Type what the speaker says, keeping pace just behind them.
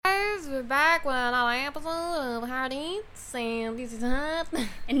we're back with another episode of Hard Eats, and this is Hot.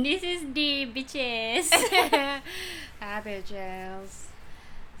 And this is the bitches. Hi, bitches.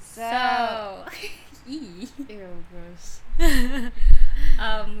 So, Ew, gross.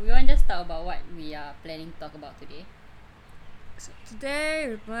 we want to just talk about what we are planning to talk about today. So today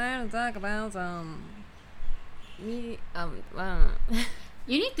we're planning to talk about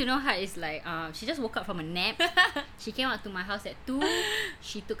You need to know how it's like. She just woke up from a nap. She came out to my house at 2.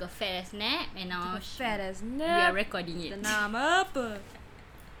 She took a fat ass nap, and now fat as we are recording it. Nama apa?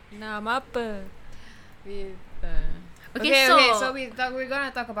 With Okay, so we're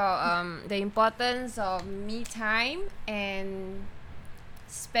gonna talk about the importance of me time and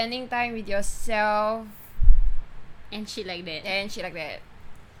spending time with yourself and shit like that. and shit like that.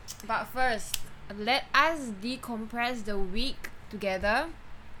 But first, let us decompress the week together.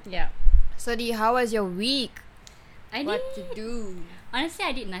 Yeah. So, how was your week? What to did. do? Honestly,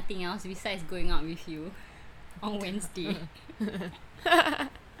 I did nothing else besides going out with you on Wednesday. That's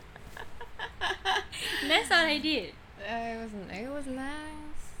all I did. It was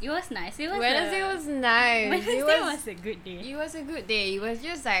nice. It was nice. Wednesday was nice. Wednesday was a good day. It was a good day. It was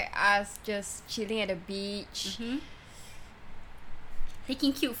just like us just chilling at the beach,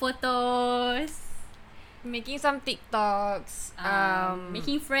 Taking cute photos. making some TikToks,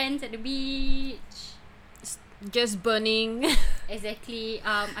 Making friends at the beach. just burning. Exactly.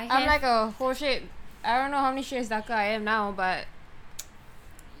 I'm like a whole shade. I don't know how many shades darker I am now, but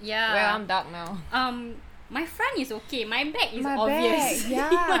well, I'm dark now. My front is okay. My back is My obvious. back, yeah.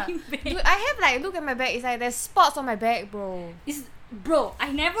 My back. Dude, I have like, look at my back. It's like there's spots on my back, bro. Bro,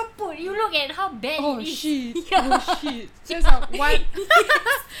 I never put. You look at how bad it is. Yeah. Oh shit! Just like one.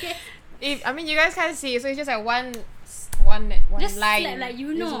 You guys can't see, so it's just like one Just line. like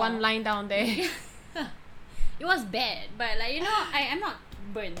you Just know. one line down there. It was bad, but like I'm not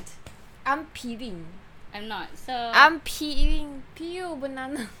burnt. I'm peeling. I'm not. So I'm peeling. Peel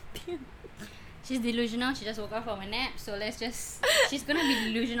banana. Peel. she's delusional. She just woke up from a nap. So she's gonna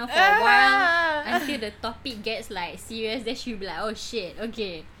be delusional for a while until the topic gets like serious. Then she'll be like, oh shit,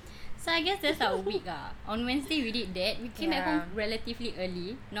 okay. So I guess that's our week. On Wednesday we did that. We came back home relatively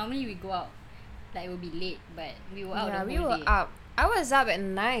early. Normally we go out like we'll be late, but we were out the whole we were day. up. I was up at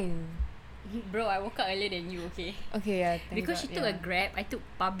 9. Bro, I woke up earlier than you, okay? Okay, yeah. Because she took a Grab, I took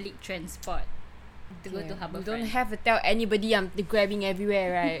public transport to go to Harbourfront. You don't have to tell anybody I'm grabbing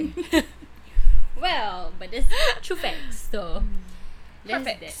everywhere, right? Well, but that's true facts, so that's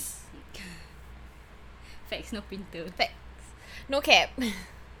that. Facts. Facts, no printer. Facts. No cap.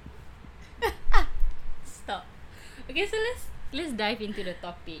 Stop. Okay, so let's dive into the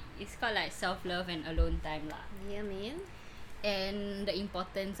topic. It's called like self-love and alone time lah. Yeah, man. And the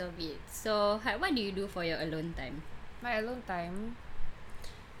importance of it. So, what do you do for your alone time? My alone time.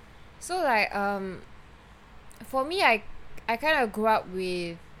 So like for me, I kind of grew up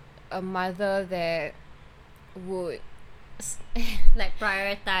with a mother that would Like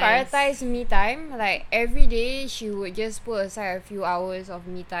prioritize me time. Like every day she would just put aside a few hours of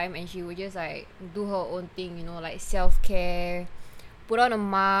me time, and she would just like do her own thing, like self-care, put on a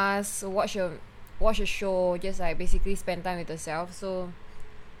mask, watch a show, just like basically spend time with herself. So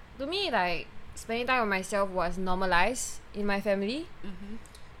to me, like spending time with myself was normalized in my family.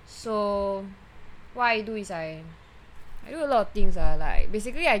 So what I do is I do a lot of things. Like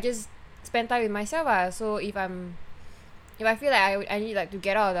basically I just spend time with myself. So if I feel like I need like to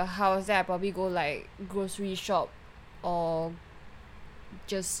get out of the house, then I probably go like grocery shop or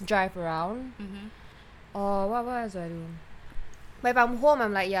just drive around. Or what else do I do? But if I'm home,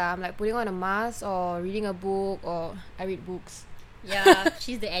 I'm like putting on a mask or reading a book, or I read books. Yeah,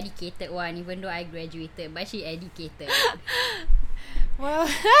 she's the educated one, even though I graduated, but she educated. Well,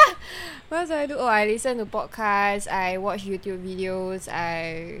 what else do I do? Oh, I listen to podcasts, I watch YouTube videos,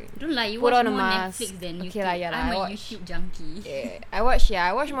 I Don't lie, you put watch on a more mask. Netflix than YouTube. Okay lah, yeah lah, I'm I a watch. YouTube junkie. I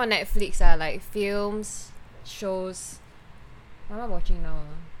watch more Netflix, like films, shows. What am I watching now?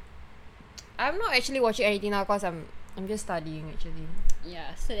 I'm not actually watching anything now because I'm just studying actually.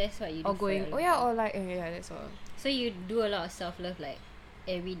 Yeah, so that's what you do. Or going. for Oh your yeah, alone or like yeah, that's all. time. So you do a lot of self-love like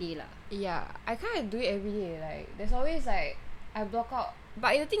every day lah. Yeah, I kind of do it every day. Like there's always like I block out.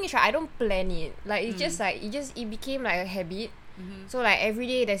 But the thing is, right, I don't plan it. Like it's just like it became like a habit. So like every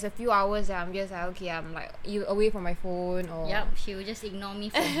day there's a few hours that I'm just like, okay, I'm like away from my phone, or Yup, she will just ignore me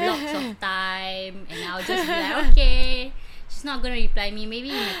for blocks of time, and I'll just be like, okay, she's not gonna reply me. Maybe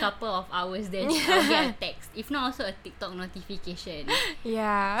in a couple of hours, then I'll get a text. If not, also a TikTok notification.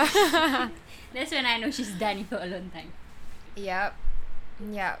 yeah. That's when I know she's done with her alone time. Yep.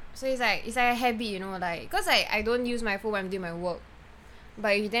 So it's like a habit, like, cause I don't use my phone when I'm doing my work.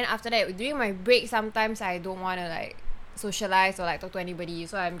 But then after that, during my break, sometimes I don't want to like socialize or like talk to anybody,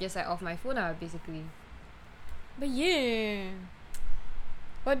 so I'm just like off my phone basically. But yeah,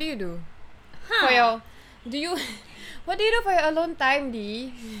 what do you do for your what do you do for your alone time,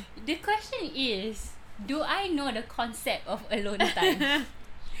 D? The question is, do I know the concept of alone time?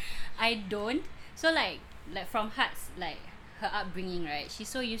 I don't. So like from Heart's like her upbringing, right? She's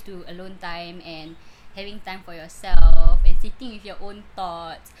so used to alone time and having time for yourself and sitting with your own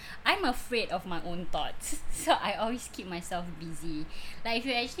thoughts. I'm afraid of my own thoughts, so I always keep myself busy. Like if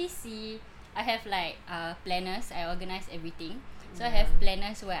you actually see, I have like planners. I organize everything. So I have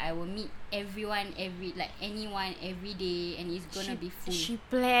planners where I will meet anyone every day, and it's gonna be full. She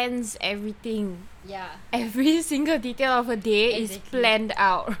plans everything. Yeah. Every single detail of a day is planned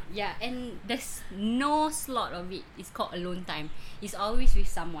out. Yeah, and there's no slot of it. It's called alone time. It's always with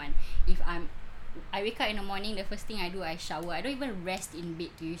someone. If I wake up in the morning, the first thing I do, I shower. I don't even rest in bed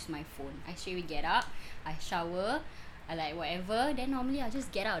to use my phone. I straight away get up, I shower, I like whatever. Then normally I'll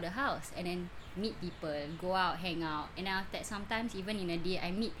just get out of the house and then meet people, go out, hang out. And after that, sometimes even in a day,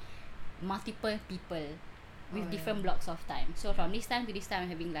 I meet multiple people with different blocks of time. So from this time to this time, I'm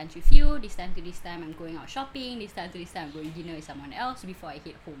having lunch with you. This time to this time, I'm going out shopping. This time to this time, I'm going dinner with someone else before I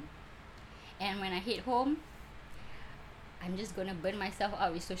head home. And when I head home, I'm just gonna burn myself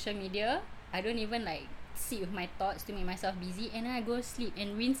out with social media. I don't even like sit with my thoughts to make myself busy, and then I go sleep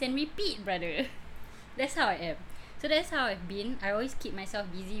and rinse and repeat, brother. That's how I am. So that's how I've been. I always keep myself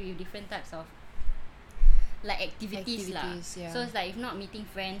busy with different types of like activities lah. Yeah. So it's like if not meeting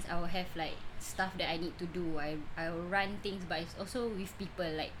friends, I will have like stuff that I need to do. I will run things, but it's also with people,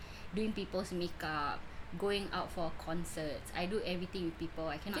 like doing people's makeup, going out for concerts. I do everything with people.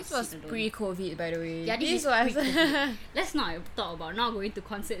 I cannot This was sit alone. pre-COVID, by the way. Yeah, this was pre-COVID. Let's not talk about not going to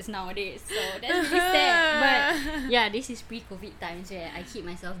concerts nowadays. So that's really sad. But yeah, this is pre-COVID times where I keep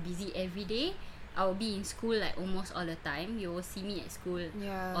myself busy every day. I will be in school like almost all the time. You will see me at school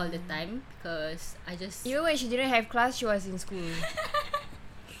all the time because I just... Even when she didn't have class, she was in school.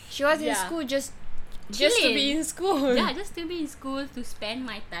 She was in school just to be in school. Yeah, just to be in school, to spend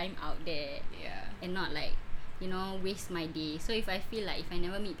my time out there. Yeah. And not like, waste my day. So if I feel like if I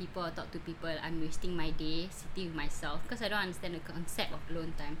never meet people or talk to people, I'm wasting my day sitting with myself, because I don't understand the concept of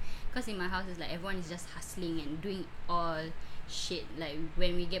alone time. Because in my house, it's like everyone is just hustling and doing all shit. Like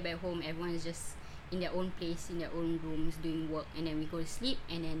when we get back home, everyone is just in their own place, in their own rooms, doing work, and then we go to sleep,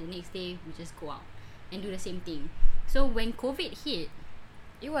 and then the next day we just go out and do the same thing. So when COVID hit,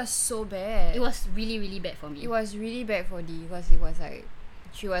 it was so bad. It was really, really bad for me. It was really bad for Dee, because it was like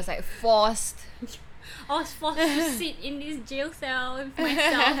she was like forced. I was forced to sit in this jail cell with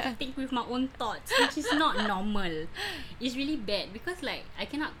myself to think with my own thoughts, which is not normal. It's really bad because like I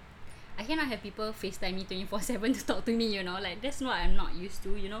cannot have people FaceTime me 24/7 to talk to me, like that's what I'm not used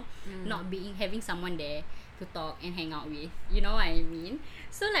to, not having someone there to talk and hang out with, you know what I mean?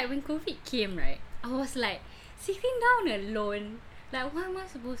 So like when COVID came, right, I was like sitting down alone. Like, what am I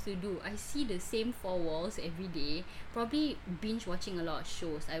supposed to do? I see the same four walls every day. Probably binge watching a lot of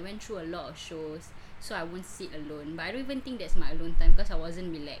shows. I went through a lot of shows, so I won't sit alone. But I don't even think that's my alone time because I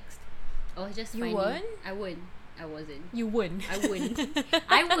wasn't relaxed. I was just finding... weren't? I wouldn't. I wasn't. You wouldn't. I wouldn't.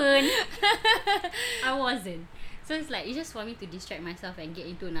 I wouldn't. I wasn't. So it's like, it's just for me to distract myself and get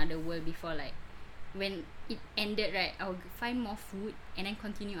into another world before like, when it ended, right, I'll find more food and then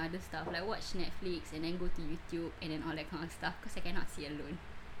continue other stuff, like watch Netflix and then go to YouTube and then all that kind of stuff, because I cannot sit alone.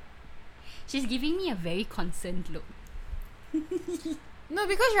 She's giving me a very concerned look. No,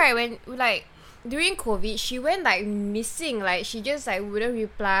 because right, when like during COVID, she went like missing. Like she just like wouldn't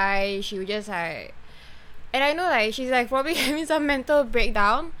reply. She would just like, and I know like she's like probably having some mental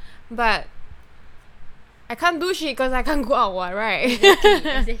breakdown, but I can't do shit because I can't go out, right?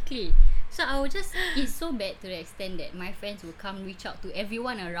 Exactly. So I would just, it's so bad to the extent that my friends will come reach out to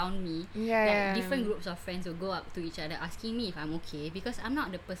everyone around me. Different groups of friends will go up to each other asking me if I'm okay, because I'm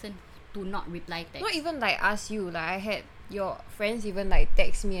not the person to not reply text. Not even like ask you, like I had your friends even like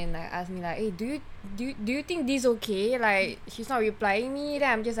text me and like ask me like, hey, do you think this okay? Like she's not replying me. Then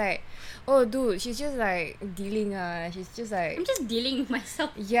I'm just like, oh dude, she's just like dealing. She's just like, I'm just dealing with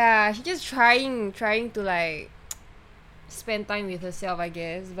myself. Yeah, she's just trying to like spend time with herself, I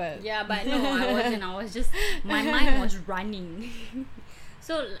guess. But yeah, but no, I wasn't. I was just, my mind was running.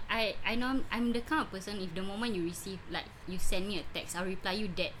 So I know I'm the kind of person, if the moment you receive, like you send me a text, I'll reply you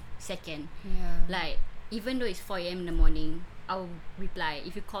that second. Yeah. Like even though it's 4 a.m. in the morning, I'll reply.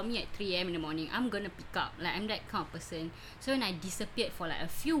 If you call me at 3 a.m. in the morning, I'm gonna pick up. Like I'm that kind of person. So when I disappeared for like a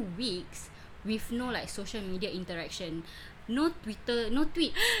few weeks with no like social media interaction, no Twitter, no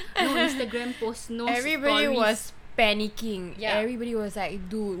tweets, no Instagram posts, no everybody stories. was panicking. Yeah. Everybody was like,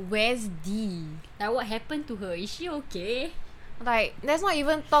 dude, where's D? Like, what happened to her? Is she okay? Like, let's not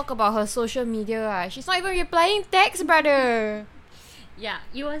even talk about her social media. She's not even replying texts, brother. Yeah,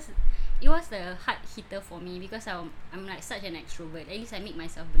 it was a hard hitter for me because I'm like such an extrovert. At least I make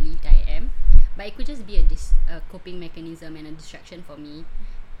myself believe that I am. But it could just be a coping mechanism and a distraction for me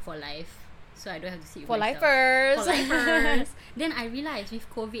for life. So I don't have to sit with For myself. lifers. For lifers. Then I realised with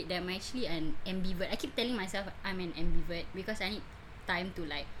COVID that I'm actually an ambivert. I keep telling myself I'm an ambivert because I need time to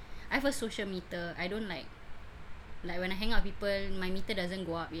like. I have a social meter. I don't like when I hang out with people, my meter doesn't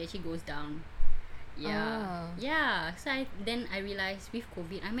go up. It actually goes down. Yeah. Ah. Yeah. So then I realised with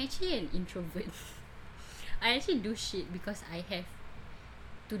COVID, I'm actually an introvert. I actually do shit because I have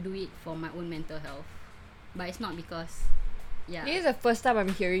to do it for my own mental health. But it's not because... Yeah. This is the first time I'm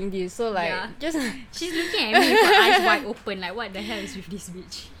hearing this, so like, Yeah. just She's looking at me with her eyes wide open, like, what the hell is with this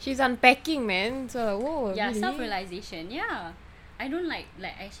bitch? she's unpacking, man. So like, whoa, Yeah, really? self-realization. Yeah. I don't like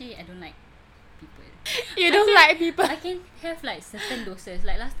actually, I don't like people. You don't like people. I can have like certain doses.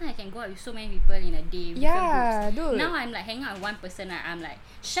 Like last time I can go out with so many people in a day. Different Yeah, groups. dude. Now I'm like hanging out with one person and I'm like,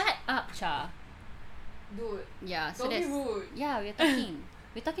 shut up, Cha. Dude, Yeah, so don't be that's rude. yeah,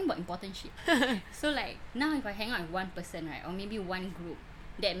 we're talking about important shit. So like now if I hang out with one person, right, or maybe one group,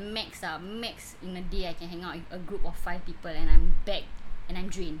 that max in a day I can hang out with a group of 5 people and I'm back and I'm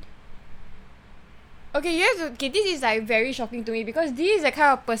drained. Okay, you have to. Okay, this is like very shocking to me because this is the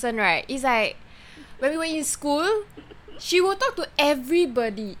kind of person, right? It's like when we were in school, she will talk to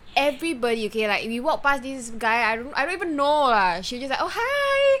everybody. Okay, like we walk past this guy, I don't even know lah. She just like, oh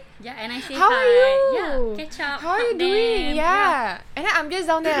hi, Yeah, and I say how hi. are you? Yeah, catch up. How are you hug doing? them. Yeah. And then I'm just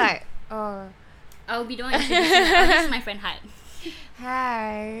down there like, oh, I'll be the one introducing. This is my friend Hat.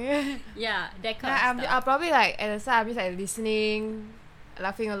 hi. Yeah, that kind Like, of stuff. I'll probably like at the start I'm just like listening,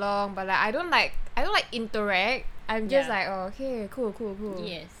 laughing along, but like I don't like interact. I'm just Yeah. like, oh, okay, cool.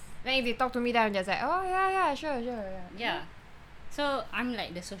 Yes. Then if they talk to me, then I'm just like, oh yeah, sure, yeah. Yeah. So I'm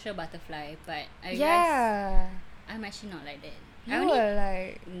like the social butterfly, but I realize Yeah. I'm actually not like that. You were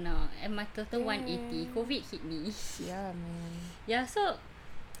like, No, and my total Yeah. 180. COVID hit me. yeah, man. Yeah, so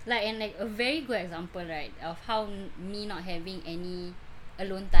like and like a very good example, right, of how me not having any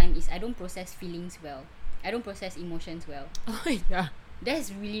alone time is I don't process feelings well. I don't process emotions well. Oh yeah.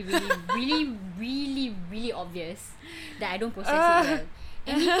 That's really, really, really, really, really obvious that I don't process it well.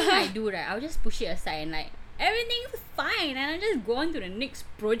 Anything I do, right, I'll just push it aside and like everything's fine and I'll just go on to the next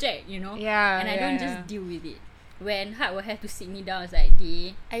project, you know? Yeah. And I yeah, don't yeah. just deal with it. When Hart will have to sit me down, it's like,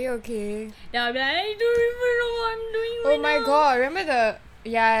 D. Are you okay? Then I'll be like, I don't even know what I'm doing Oh right my now. god! Remember the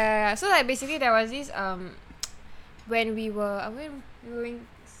yeah. So like basically there was this when we were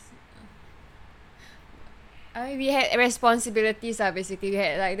we had responsibilities basically. We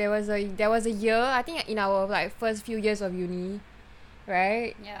had like there was a year, I think, in our like first few years of uni,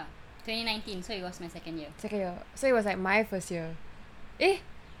 right? Yeah. 2019, so it was my second year. Second year. So it was like my first year.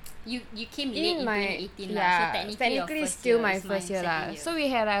 You came late in 2018 lah. yeah, So technically your first still year my is first year second lah. year. So we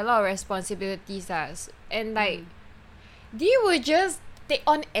had like, a lot of responsibilities and like they would just take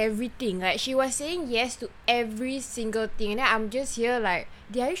on everything. Like she was saying yes to every single thing, and then I'm just here like,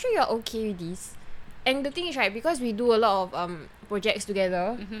 are you sure you're okay with this? And the thing is, right, because we do a lot of projects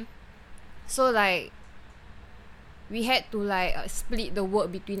together, so like we had to like split the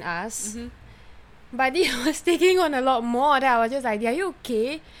work between us. But it was taking on a lot more. Then I was just like, are you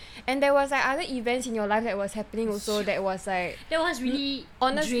okay? And there was like other events in your life that was happening also that was like, that was really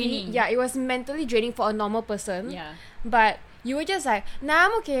honestly, draining. yeah, it was mentally draining for a normal person. Yeah. But you were just like, nah,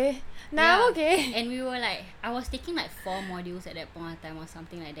 I'm okay. I'm okay. And we were like, I was taking like 4 modules at that point of time or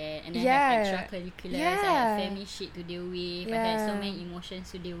something like that. And then I Yeah. had extracurriculars, I Yeah. had family shit to deal with, I had so Yeah. many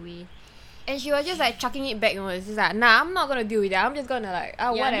emotions to deal with. And she was just like chucking it back. It's just like, nah, I'm not gonna deal with that. I'm just gonna like,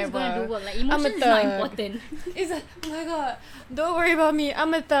 Yeah, whatever. I'm just gonna do work. Like I'm a emotions is not thug. important. It's like, oh my god, don't worry about me.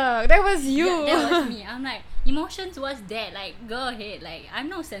 I'm a thug. That was you. Yeah, that was me. I'm like, emotions was that. Like, go ahead. Like, I'm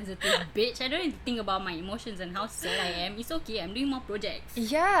no sensitive bitch. I don't need to think about my emotions and how sad I am. It's okay. I'm doing more projects.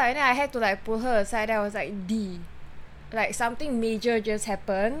 Yeah, and then I had to like pull her aside. I was like, D, like something major just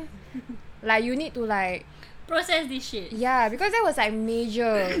happened. Like you need to like, Process this shit. yeah, because that was like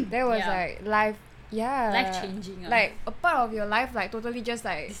major. That was Yeah. like life. Yeah, Life changing. Like a part of your life like totally just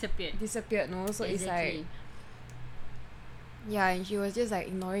like disappeared. no. So it's Exactly. like, yeah, and she was just like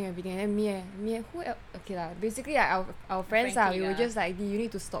ignoring everything. And then me, who else? Okay lah. Basically, like our friends Frankie, we were yeah. just like, you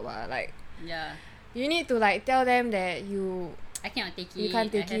need to stop like Yeah. you need to like tell them that I cannot take it. you can't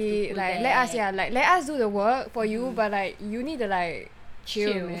I take have to it. pull Like back. let us do the work for you, but like you need to like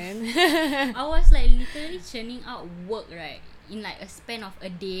chill. Chill. Man. I was like literally churning out work, right, in like a span of a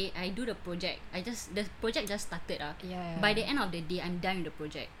day, I do the project. The project just started. Yeah. By the end of the day, I'm done with the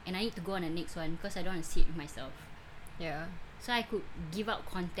project, and I need to go on the next one because I don't want to sit with myself. Yeah. So I could give out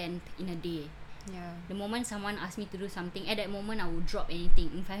content in a day. Yeah. The moment someone asks me to do something, at that moment I will drop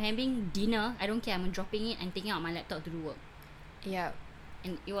anything. If I'm having dinner, I don't care. I'm dropping it and taking out my laptop to do work. Yeah.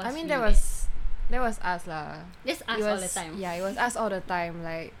 And it was. I mean, really that was us lah. That's us all the time. Yeah, it was us all the time.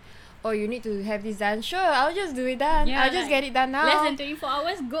 Like, oh, you need to have this done. Sure, I'll just do it done. Yeah, I'll just get it done now. Less than 24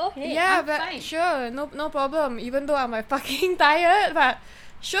 hours, go ahead. Yeah, I'm but fine. sure, no problem. Even though I'm like fucking tired, but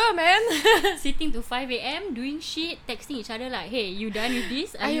sure, man. Sitting to 5 a.m, doing shit, texting each other like, hey, you done with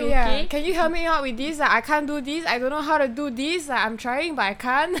this? Are you yeah. okay? Can you help me out with this? Like, I can't do this. I don't know how to do this. Like, I'm trying, but I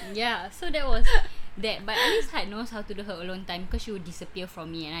can't. Yeah, so that was that. But at least Had knows how to do her alone time because she would disappear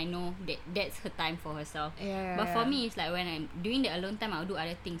from me, and I know that that's her time for herself. Yeah. But for me, it's like when I'm doing the alone time, I'll do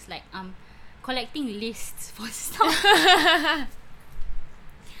other things like collecting lists for stuff.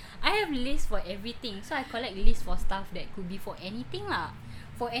 I have lists for everything, so I collect lists for stuff that could be for anything lah,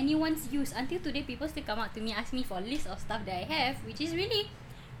 for anyone's use. Until today, people still come up to me, ask me for a list of stuff that I have, which is really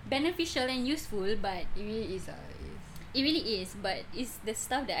beneficial and useful. But It really is. it really is. But it's the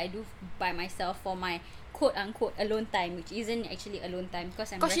stuff that I do by myself for my quote unquote alone time, which isn't actually alone time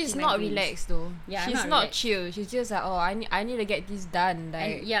because She's not relaxed though. Yeah, she's I'm not relaxed. chill. She's just like, oh, I need to get this done.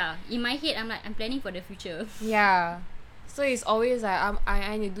 Like, And yeah, in my head, I'm like, I'm planning for the future. yeah. So it's always like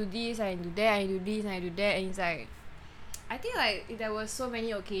I need to do this, I need to do that, I need to do this, I need to do that, and it's like, I think like there were so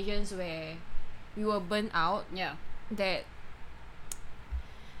many occasions where we were burnt out Yeah. that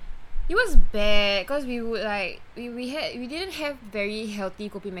it was bad because we would like we didn't have very healthy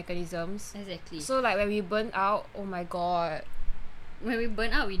coping mechanisms. Exactly. So like when we burnt out, oh my god. When we burn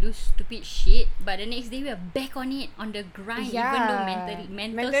out, we do stupid shit, but the next day we are back on it, on the grind. Yeah. Even though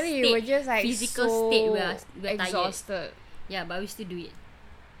mental Mentally state, we were just like physical so state, we're tired. exhausted. Yeah, but we still do it.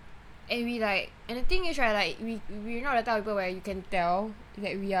 And we like, and the thing is right, like we're not the type of people where you can tell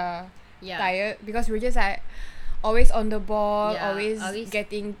that we are Yeah. tired because we're just like always on the ball, Yeah, always always-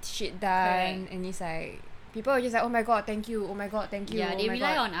 getting shit done. Correct. And it's like people are just like, oh my god, thank you, oh my god, thank you. Yeah, oh they my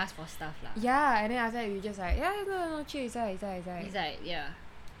rely god. on us for stuff lah. Yeah, and then after that we just like, yeah, no, chill, it's alright. It's like, yeah.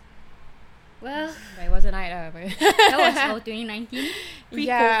 Well, But it wasn't night but that was our 2019. Pre-COVID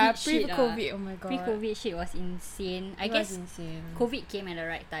yeah, shit. pre-COVID, oh my god. Pre-COVID shit was insane. I It guess was insane. COVID came at the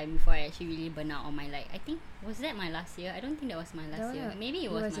right time before I actually really burn out on my I think, was that my last year? I don't think that was my last That year. was- Maybe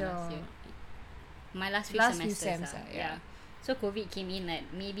it was my last year. My last few Last few semesters. sems, Yeah. So COVID came in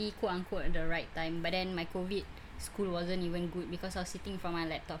at maybe quote unquote at the right time. But then my COVID school wasn't even good because I was sitting from my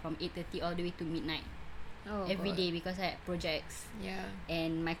laptop from 8:30 all the way to midnight Oh, every god. day because I had projects Yeah.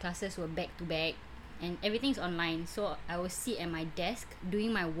 and my classes were back to back and everything's online. So I would sit at my desk doing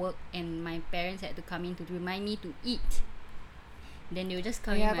my work and my parents had to come in to remind me to eat. Then they would just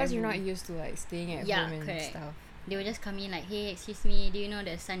come in my because you're room. not used to like staying at Yeah, home and correct. stuff. They will just come in like, hey, excuse me, do you know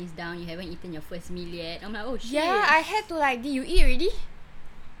the sun is down? You haven't eaten your first meal yet. I'm like, oh shit. Yeah, I had to like, did you eat already?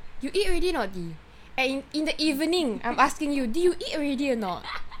 You eat already or not, Dee? And in the evening, I'm asking you, do you eat already or not?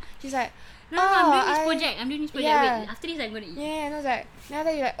 She's like, No, I'm doing this I- project. I'm doing this project. yeah. Wait, after this I'm gonna eat. Yeah, and I was like, now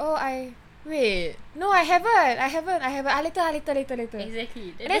that you're like, oh, wait, no, I haven't. Later. Exactly.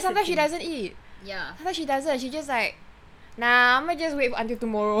 And then sometimes she doesn't eat. Yeah. Sometimes she doesn't. She just like, nah, I'm gonna just wait until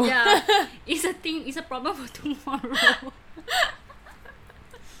tomorrow. Yeah. It's a thing. It's a problem for tomorrow.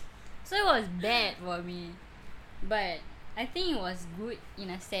 So it was bad for me. But I think it was good in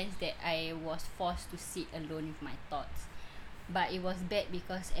a sense that I was forced to sit alone with my thoughts. But it was bad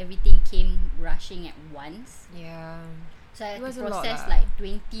because everything came rushing at once. Yeah. So I It had was to a lot process lah. like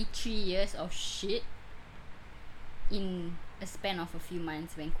 23 years of shit in a span of a few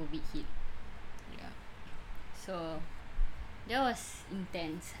months when COVID hit. Yeah. So that was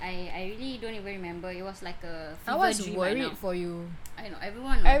intense. I really don't even remember. It was like a fever I was dream worried right now. for you. I know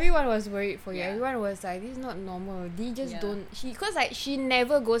everyone was. Everyone was worried for you. Yeah. Everyone was like, this is not normal. Dee just Yeah. don't. Because like she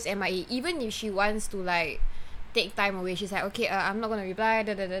never goes MIA. Even if she wants to like take time away, she's like, okay, I'm not gonna reply.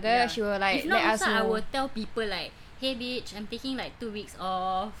 Yeah. She will like If not, let us also, I know. will tell people like, hey bitch, I'm taking like 2 weeks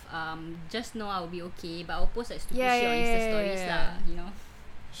off. Just know I'll be okay. But I'll post like stupid Yeah, shit on yeah, Insta yeah, stories yeah. lah. You know.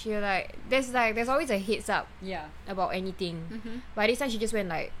 She will like there's always a heads up Yeah. about anything. Mm-hmm. But this time she just went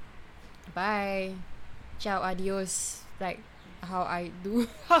like, bye, ciao, adios, like how I do.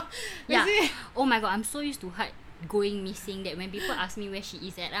 Yeah. Is it? Oh my god, I'm so used to her going missing that when people ask me where she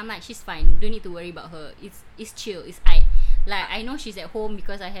is at, I'm like, she's fine. Don't need to worry about her. It's chill. It's aight. Like I know she's at home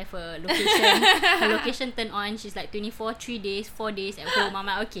because I have a location. Her location turned on. She's like 24, 3 days, 4 days at home. I'm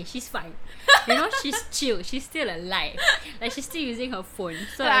like, okay, she's fine. You know, she's chill. She's still alive. Like she's still using her phone.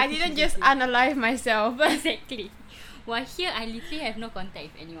 So Like, I didn't just unalive myself. exactly. While here, I literally have no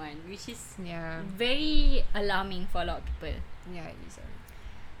contact with anyone, which is Yeah. very alarming for a lot of people. Yeah, it is.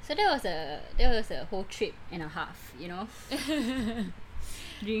 So that was a whole trip and a half, you know,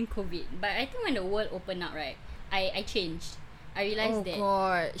 during COVID. But I think when the world opened up, right, I changed. I realized that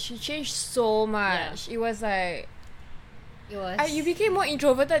God, she changed so much. It was like it was you became more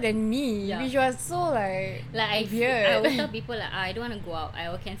introverted than me, Yeah. which was so like weird. I always tell people like, I don't want to go out. I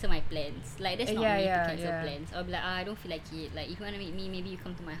will cancel my plans. Like that's not me to cancel plans. I'll be like, I don't feel like it. Like if you want to meet me, maybe you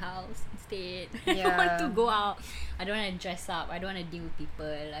come to my house instead. I don't want to go out. I don't want to dress up. I don't want to deal with people.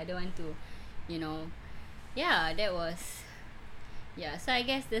 I don't want to, you know. Yeah, that was. Yeah, so I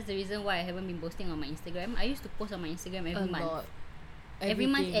guess that's the reason why I haven't been posting on my Instagram. I used to post on my Instagram every month. Lot. Every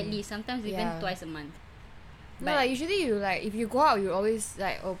month at least. Sometimes even twice a month. No, like usually you like if you go out, you always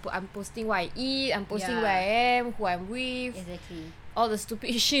like I'm posting what I eat, I'm posting where I am, who I'm with, exactly, all the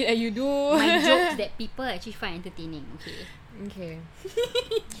stupid shit that you do. My jokes that people actually find entertaining. Okay.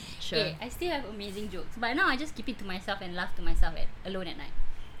 Sure. Okay, I still have amazing jokes, but now I just keep it to myself and laugh to myself alone at night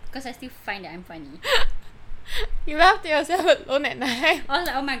because I still find that I'm funny. You laugh to yourself alone at night. I was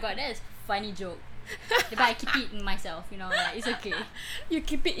like, oh my god, that is a funny joke. But I keep it in myself, you know, like it's okay. You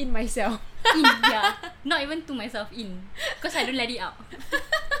keep it in myself. Yeah, not even to myself because I don't let it out.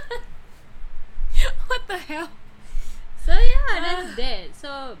 What the hell? So yeah, that's that.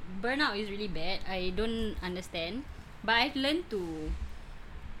 So burnout is really bad. I don't understand, but I've learned to.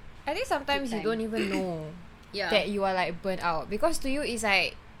 I think sometimes you don't even know Yeah. that you are like burnt out because to you it's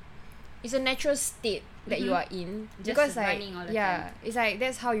like it's a natural state that you are in Just because like running all the time. it's like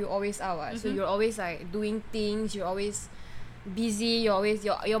that's how you always are what. So you're always like doing things, you're always busy, you're always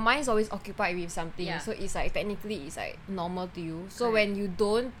your mind's always occupied with something. Yeah. So it's like technically it's like normal to you. So Correct. when you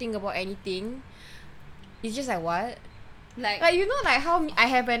don't think about anything, it's just like what? Like Like you know like how I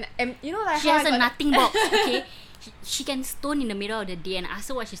have you know like she how has I a got nothing box, okay? She can stone in the middle of the day and ask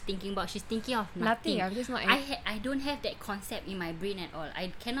her what she's thinking about. She's thinking of nothing. I'm just not I don't have that concept in my brain at all.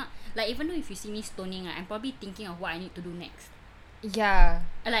 I cannot, like, even though if you see me stoning, I'm probably thinking of what I need to do next. yeah.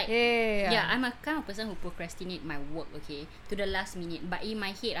 Like, Yeah. I'm a kind of person who procrastinate my work, okay, to the last minute. But in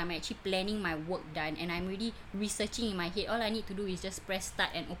my head, I'm actually planning my work done, and I'm really researching in my head. All I need to do is just press start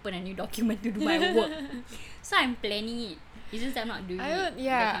and open a new document to do my work. So I'm planning it. It's just I'm not doing that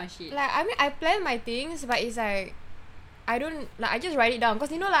kind of shit. Like I mean I plan my things, but it's like I don't like I just write it down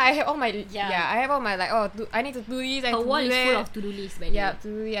because you know like I have all my I have all my like I need to do this. Her wall is full of to-do lists, by the way. Yeah, to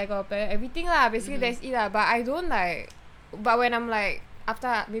do I got plan everything lah. Basically that's it lah. But I don't like. But when I'm like after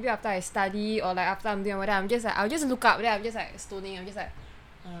I study or like after I'm doing whatever, I'm just like I'll just look up. Then I'm just like stoning. I'm just like.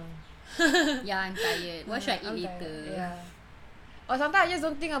 Yeah, I'm tired. What should I eat later? Yeah. Or sometimes I just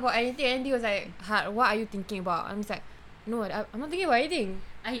don't think about anything. And he was like, what are you thinking about? I'm just like, no, I'm not thinking about anything.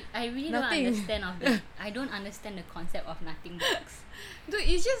 I really Nothing. don't understand of the I don't understand the concept of nothing box. Dude,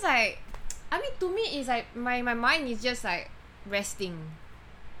 it's just like I mean to me it's like my mind is just like resting.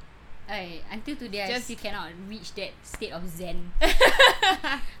 Until today I Just- still cannot reach that state of zen.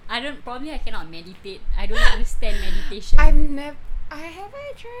 I cannot meditate. I don't understand meditation. I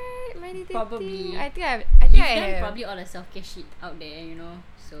haven't tried meditating. Probably. I think I You've have. done probably all the self-care shit out there, you know.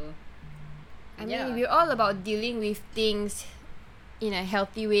 So I mean we're all about dealing with things in a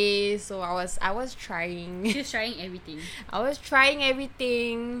healthy way, so I was trying. she's trying everything. I was trying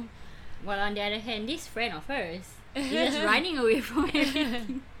everything. While on the other hand, this friend of hers is just running away from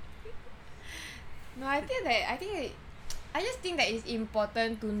everything. No, I just think that it's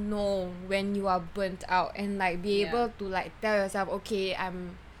important to know when you are burnt out and like be able to like tell yourself, okay,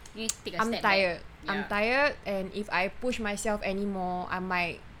 I'm You need to take a step tired. back. I'm tired, and if I push myself anymore, I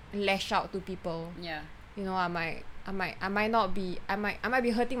might lash out to people. Yeah. You know, I might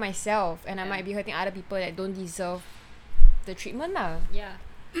be hurting myself, and I might be hurting other people that don't deserve the treatment lah. Yeah.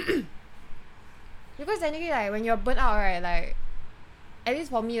 Because technically, like when you're burnt out, right, like at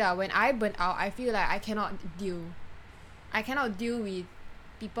least for me lah, when I burn out, I feel like I cannot deal with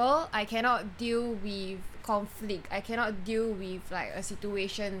people. I cannot deal with conflict. I cannot deal with like a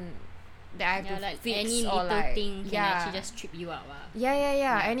situation that I have to like fix any or little like thing can actually just trip you out.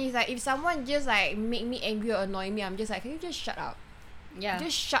 Yeah. And it's like if someone just like make me angry or annoy me, I'm just like, can you just shut up? Yeah.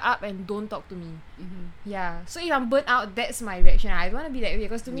 Just shut up and don't talk to me. Mm-hmm. Yeah. So if I'm burnt out, that's my reaction. I don't want to be that way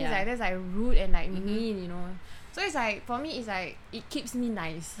because to me it's Yeah. like that's like rude and like mean, you know. So it's like for me it's like it keeps me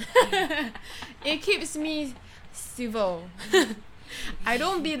nice. It keeps me civil. I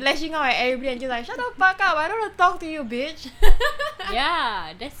don't be lashing out at everybody and just like shut the fuck up. I don't want to talk to you, bitch.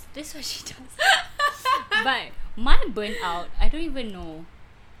 Yeah, that's what she does. But my burnout, I don't even know.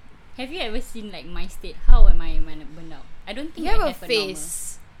 Have you ever seen like my state? How am I burnt out? I don't think You I have a have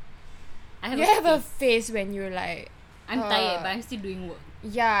face. I have You a have a face. face when you're like I'm tired, but I'm still doing work.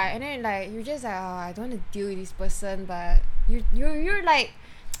 Yeah, and then like you're just like, oh, I don't want to deal with this person, but you're like,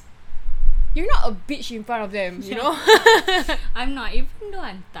 you're not a bitch in front of them, you know. I'm not, even though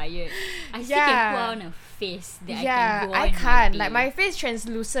I'm tired, I still can put on a face that I can go on. I can't. Like my face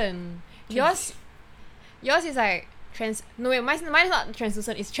translucent. Yours is like no wait, mine's not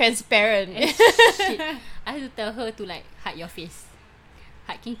translucent. It's transparent. Shit. I have to tell her to like hide your face.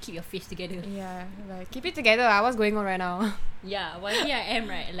 Can you keep your face together? Yeah, like keep it together. What's going on right now? Yeah, while here I am,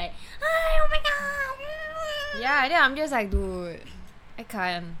 right? Like, oh my god. Yeah, then I'm just like, dude, I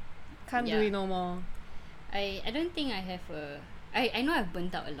can't do it no more. I don't think I have I know I've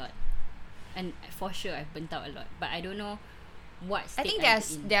burnt out a lot, and for sure I've burnt out a lot, but I don't know what state I think I'm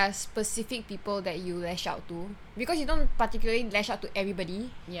in. there are specific people that you lash out to, because you don't particularly lash out to everybody.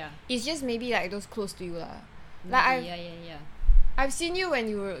 Yeah. It's just maybe like those close to you lah. Like yeah. I've seen you when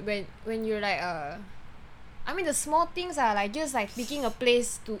you're like I mean the small things are like just like picking a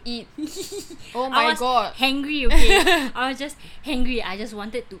place to eat. Oh my god. Hangry, okay. I was just hangry. I just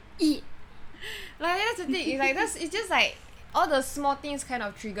wanted to eat. Like that's the thing. It's just like all the small things kind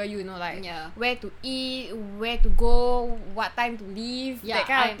of trigger you, you know, like where to eat, where to go, what time to leave, that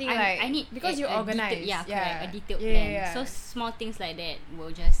kind of thing. I need because you're organized. Correct, a detailed plan. Yeah. So small things like that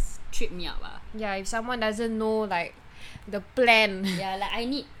will just trip me up. Yeah, if someone doesn't know like the plan. Yeah, like I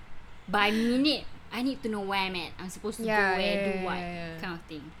need by minute. I need to know where I'm at. I'm supposed to go where, do what, kind of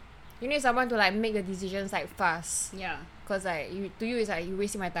thing. You need someone to like make the decisions like fast. Yeah. Cause like to you it's like you're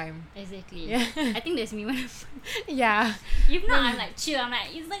wasting my time. Exactly. Yeah. I think that's me when yeah. If not, I'm like chill. I'm like,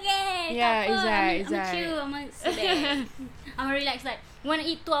 it's okay. Yeah, I'm chill. I'm like sit there. I'm relaxed. Like, wanna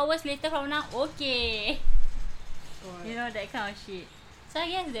eat 2 hours later from now? Okay. You know, that kind of shit. So I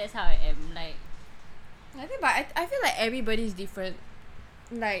guess that's how I am. Like, I think, but I feel like everybody's different.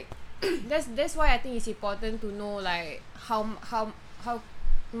 Like that's why I think it's important to know like how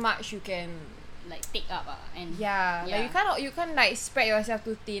much you can like take up and like you can't like spread yourself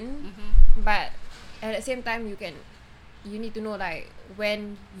too thin, but at the same time you need to know like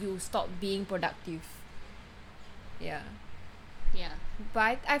when you stop being productive. Yeah.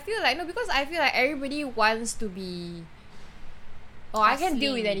 But I feel like because I feel like everybody wants to be I can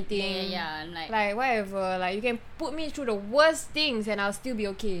deal with anything. Yeah. Like whatever. Like you can put me through the worst things and I'll still be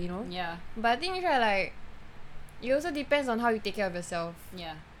okay, you know? Yeah. But I think like it also depends on how you take care of yourself.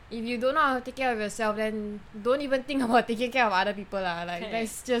 Yeah. If you don't know how to take care of yourself, then don't even think about taking care of other people lah. Like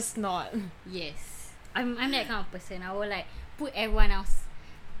that's just not. Yes. I'm that kind of person. I will like put everyone else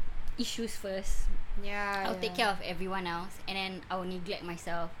issues first. Yeah. I'll take care of everyone else and then I will neglect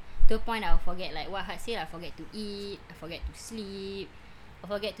myself. To a point I'll forget like what Had said, I forget to eat, I forget to sleep, I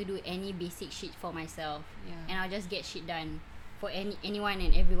forget to do any basic shit for myself. And I'll just get shit done for anyone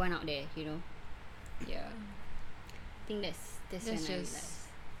and everyone out there, you know. Yeah. I think that's when I realized.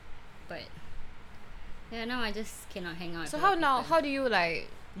 But now I just cannot hang out. So how do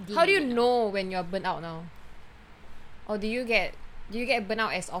you know when you're burnt out now? Or do you get burnt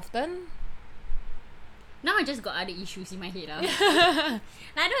out as often? Now I just got other issues in my head. I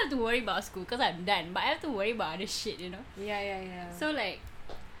don't have to worry about school because I'm done, but I have to worry about other shit, you know. Yeah. So like,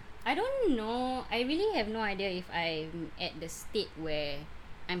 I don't know. I really have no idea if I'm at the state where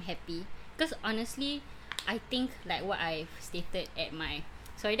I'm happy. Because honestly, I think like what I've stated at my...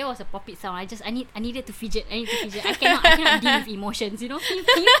 Sorry, that was a pop it sound. I needed to fidget. I cannot deal with emotions, you know. Can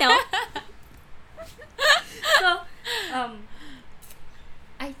you tell? So,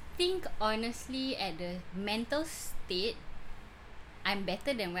 I think honestly at the mental state, I'm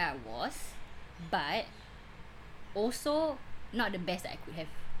better than where I was, but also not the best that I could have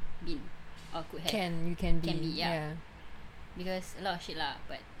been or could have. You can be. Yeah. Because a lot of shit lah,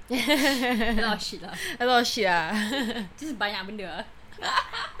 but a lot of shit lah. Just banyak benda lah.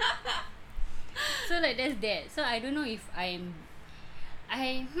 So like that's that. So I don't know if I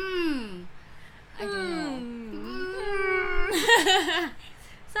don't know.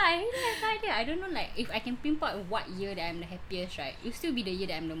 So I really have no idea. I don't know like if I can pinpoint what year that I'm the happiest, right? It'll still be the year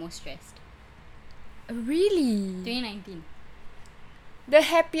that I'm the most stressed. Really? 2019. The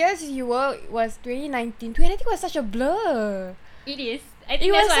happiest you were was 2019. 2019 was such a blur. It is. I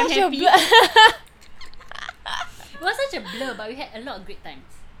think that's why I'm happy. It was such a blur, but we had a lot of great times.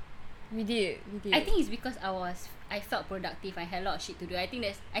 We did. I think it's because I felt productive. I had a lot of shit to do. I think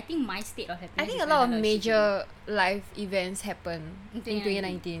my state of happiness. I think a lot of major life events happened in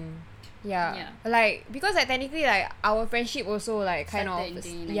 2019. Yeah. Like because like technically like our friendship also like kind started of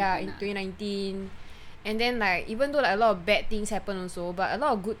in 2019. And then like even though like a lot of bad things happen also, but a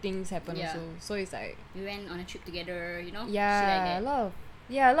lot of good things happen also. So it's like we went on a trip together, you know. Yeah, shit like that. a lot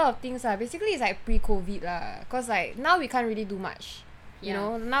Yeah, a lot of things lah. Basically, it's like pre-COVID lah. Cause like now we can't really do much. You Yeah.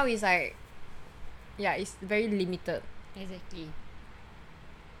 know, now it's like, yeah, it's very limited. Exactly.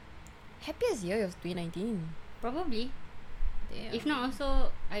 Happiest year of 2019. Probably. Damn. If not also,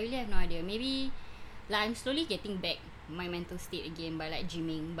 I really have no idea. Maybe like I'm slowly getting back my mental state again by like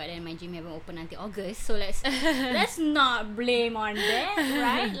gymming, but then my gym haven't opened until August, so let's not blame on that,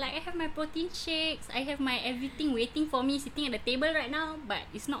 right? Like I have my protein shakes, I have my everything waiting for me sitting at the table right now, but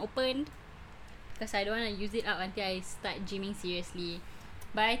it's not opened because I don't want to use it up until I start gymming seriously.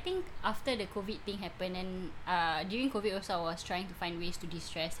 But I think after the COVID thing happened, and during COVID also I was trying to find ways to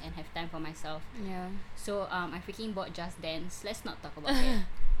de-stress and have time for myself. Yeah. So I freaking bought Just Dance. Let's not talk about it.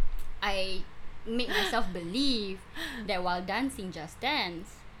 I make myself believe that while dancing Just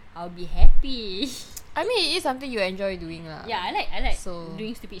Dance, I'll be happy. I mean, it is something you enjoy doing lah. Yeah, I like So-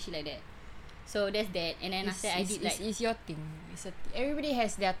 doing stupid shit like that. So that's that. And then after I did like it's your thing. Everybody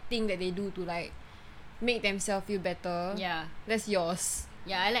has their thing that they do to like make themselves feel better. yeah. That's yours.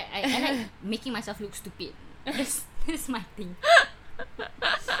 Yeah, I like making myself look stupid. That's my thing.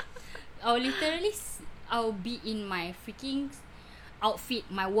 I'll be in my freaking outfit,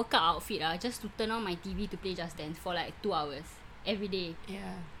 my workout outfit just to turn on my TV to play Just Dance for like 2 hours every day.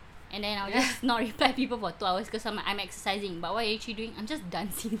 Yeah. And then I'll just not reply people for 2 hours because I'm exercising. But what are you actually doing? I'm just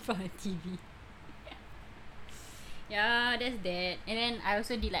dancing in front of TV. Yeah, that's that. And then I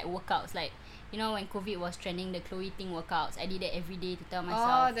also did like workouts, like, you know, when COVID was trending, the Chloe Ting workouts, I did that every day to tell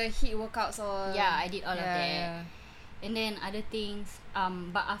myself. Oh, the heat workouts or Yeah, I did all of that. Yeah. And then other things,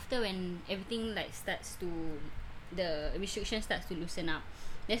 but after when everything like starts to, the restriction starts to loosen up,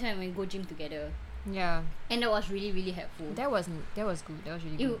 that's when we go gym together. Yeah. And that was really, really helpful. That was good. That was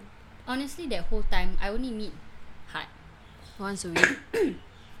really good. Honestly, that whole time I only meet Hart. Once a week.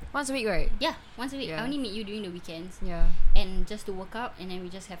 Once a week, right? Yeah, once a week. Yeah. I only meet you during the weekends. Yeah. And just to work out, and then we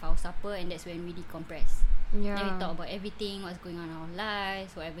just have our supper, and that's when we decompress. Yeah. Then we talk about everything, what's going on in our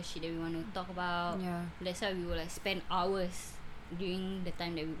lives, whatever shit that we want to talk about. Yeah. That's why we will like spend hours during the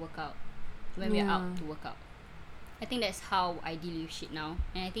time that we work out, when we're out to work out. I think that's how I deal with shit now,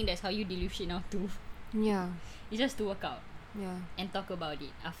 and I think that's how you deal with shit now too. Yeah. It's just to work out Yeah. and talk about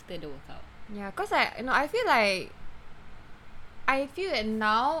it after the workout. Yeah, cause I feel that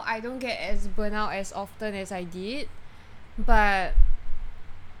now I don't get as burnout as often as I did, but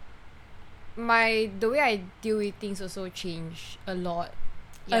the way I deal with things also changed a lot.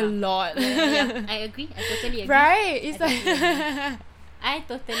 Yeah. A lot. Yeah, I agree. I totally agree. Right? It's I like totally I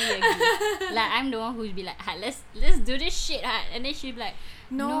totally agree. Like I'm the one who'll be like, let's do this shit, and then she'll be like,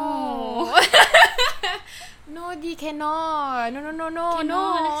 no. No, Dee, cannot.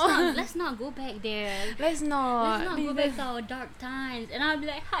 No. let's not go back there. Let's not. Let's not go back to our dark times. And I'll be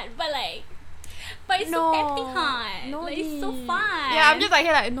like, but it's so tempting, hot. No, like, it's so Dee. fun. Yeah, I'm just like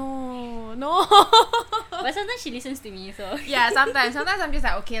here like no. But sometimes she listens to me, so Yeah, sometimes I'm just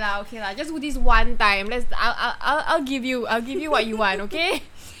like okay lah, just do this one time. I'll give you what you want, okay?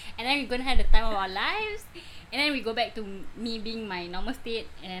 and then we're gonna have the time of our lives. And then we go back to me being my normal state,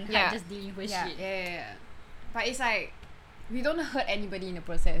 and then her just dealing with shit. Yeah. But it's like we don't hurt anybody in the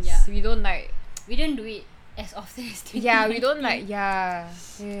process. Yeah. We don't like. We don't do it as often as 2019. Yeah, we don't like. Yeah.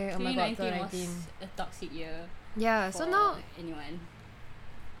 Oh my god, 2019 was 2019. a toxic year. Yeah. For So now anyone.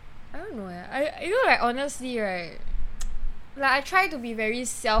 I don't know. I you know, like honestly, right? Like I try to be very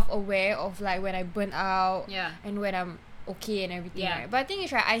self-aware of like when I burn out. Yeah. And when I'm okay and everything. Yeah. Right? But I think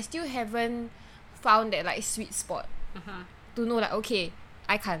it's right. I still haven't found that like sweet spot to know like okay,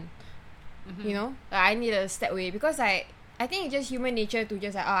 I can't. Mm-hmm. You know, like, I need to step away because I think it's just human nature to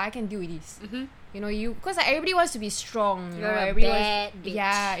just like I can deal with this. Mm-hmm. You know, because like everybody wants to be strong. You You're know, a everybody bad wants, bitch.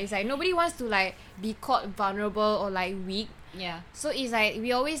 Yeah, it's like nobody wants to like be caught vulnerable or like weak. Yeah. So it's like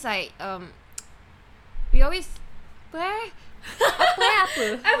we always like we always apa? I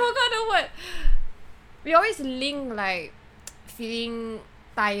forgot the word. We always link like feeling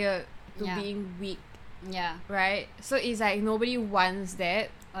tired to Yeah. being weak, Yeah. right? So it's like nobody wants that.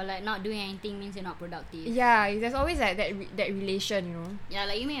 Or like not doing anything means you're not productive. Yeah, there's always like that relation, you know. Yeah,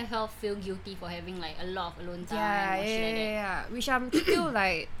 like you make yourself feel guilty for having like a lot of alone time Yeah, or shit like that. yeah. Which I'm still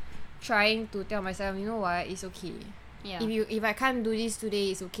like trying to tell myself, you know what, it's okay. Yeah. If I can't do this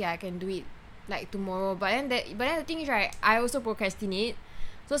today, it's okay. I can do it like tomorrow. But then the thing is right, I also procrastinate.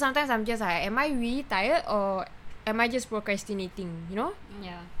 So sometimes I'm just like, am I really tired or am I just procrastinating? You know?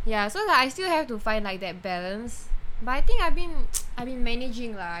 Yeah. Yeah. So like I still have to find like that balance. But I think I've been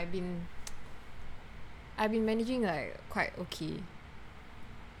managing lah. I've been managing like quite okay.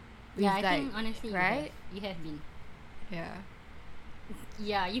 Yeah, With, I like, think honestly right? you have been. Yeah.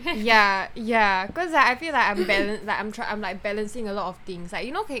 Yeah, you have. Yeah. Cause like, I feel like I'm like balancing a lot of things. Like,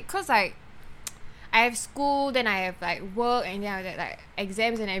 you know, okay, cause like I have school, then I have like work, and then I have like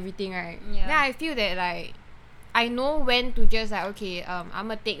exams and everything, right? Yeah. Then I feel that like I know when to just like, okay, I'm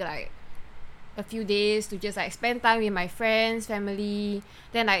gonna take like a few days to just like spend time with my friends, family.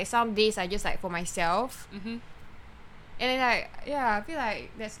 Then like some days I just like for myself. Mm-hmm. And then like, yeah, I feel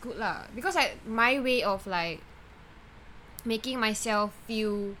like that's good lah. Because like my way of like making myself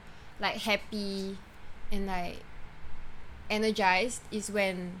feel like happy and like energized is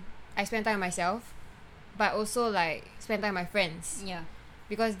when I spend time with myself, but also like spend time with my friends. Yeah.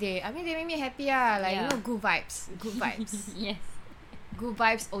 Because they make me happy like, Yeah. you know, good vibes. Yes. Good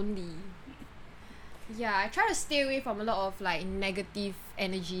vibes only. Yeah, I try to stay away from a lot of like negative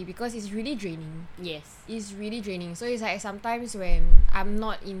energy because it's really draining. Yes. It's really draining. So it's like sometimes when I'm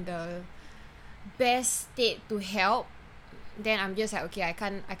not in the best state to help, then I'm just like, okay, I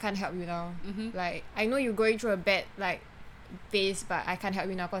can't help you now. Mm-hmm. Like, I know you're going through a bad like phase, but I can't help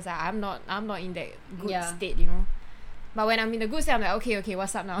you now because like, I'm not in that good Yeah. state, you know. But when I'm in the good state, I'm like, okay,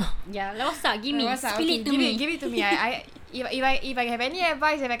 what's up now? Yeah. Like, what's up? Give me. What's up? Spill Okay, it to me. Give it to me. If I have any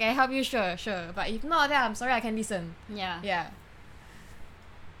advice, if I can help you, sure. But if not, then I'm sorry, I can listen. Yeah. Yeah.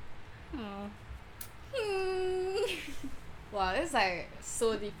 Oh. Wow, that's like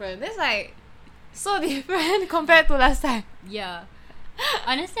so different. That's like so different compared to last time. Yeah.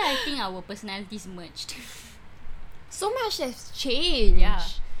 Honestly, I think our personalities merged. So much has changed. Yeah.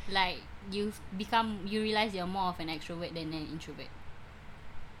 Like, you realize you're more of an extrovert than an introvert.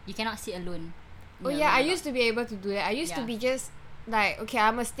 You cannot sit alone. Oh yeah, I used to be able to do that. I used to Yeah. be just like, okay,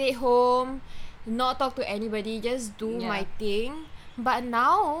 I'm gonna stay home, not talk to anybody, just do Yeah. my thing. But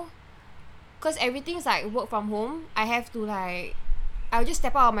now, cause everything's like work from home, I have to like, I'll just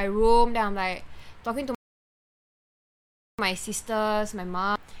step out of my room, then I'm like talking to my sisters, my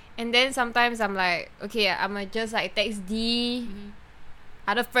mom, and then sometimes I'm like, okay, I'ma just like text D, Mm-hmm.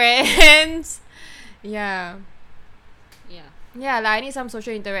 other friends. Yeah. Yeah. Yeah, like I need some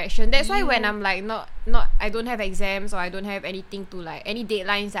social interaction. That's why when I'm like not I don't have exams or I don't have anything to like any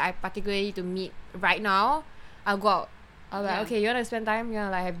deadlines that I particularly need to meet right now, I'll go out. I'll be like, Yeah. okay, you wanna spend time? You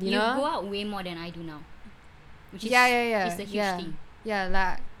wanna like have dinner? You go out way more than I do now. Which is, Yeah. It's a huge yeah. thing. Yeah,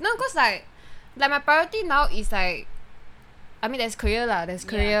 like no, cause like my priority now is like, I mean, there's career lah, there's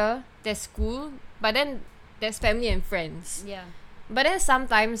career, there's school, but then there's family and friends. Yeah. But then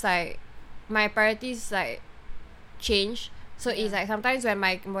sometimes like my priorities like change. So it's like sometimes when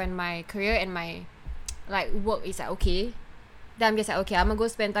my career and my like work is like okay, then I'm just like, okay, I'm gonna go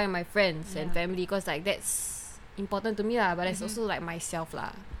spend time with my friends and Yeah. family because like that's important to me lah. But it's also like myself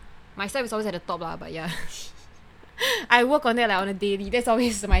lah. Myself is always at the top lah. But yeah, I work on that like on a daily. That's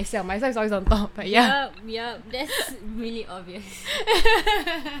always myself. Myself is always on top. But yeah. Yeah. That's really obvious.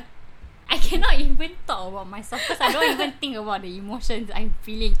 I cannot even talk about myself because I don't even think about the emotions I'm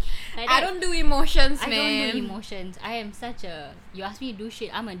feeling. Like I don't do emotions, I man. don't do emotions. I am such a. You ask me to do shit,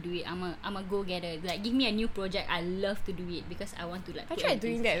 I'ma do it. I'm a go getter. Like, give me a new project, I love to do it because I want to like. I put tried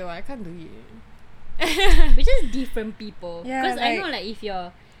everything doing that though. I can't do it. We're just different people. Yeah, Because I like- know like if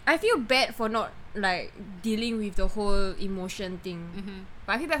you're. I feel bad for not like dealing with the whole emotion thing. Mm-hmm.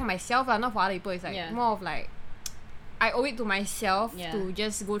 But I feel bad for myself lah, not for other people. It's like Yeah. more of like I owe it to myself Yeah. to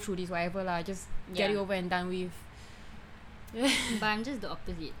just go through this whatever lah. Just get it Yeah. over and done with. But I'm just the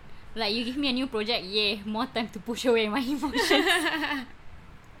opposite. Like, you give me a new project, yay, more time to push away my emotions.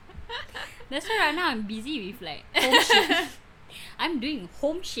 That's why right now I'm busy with like home shit. I'm doing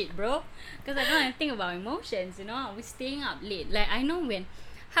home shit, bro. Because I don't want to think about emotions, you know. I was staying up late. Like, I know when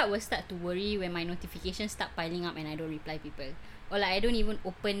heart will start to worry when my notifications start piling up and I don't reply people. Or like I don't even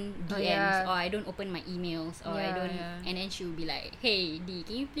open DMs, Oh, yeah. or I don't open my emails, or I Yeah, don't. yeah. And then she will be like, "Hey D,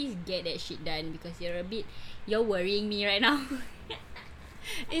 can you please get that shit done because you're worrying me right now."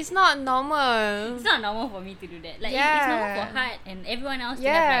 It's not normal. It's not normal for me to do that. Like, Yeah. it's normal for Heart and everyone else to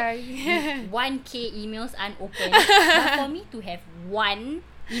Yeah. have like 1K emails unopened. But for me to have one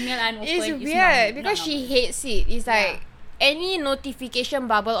email unopened It's is weird not because she normal. hates it. It's Yeah. like any notification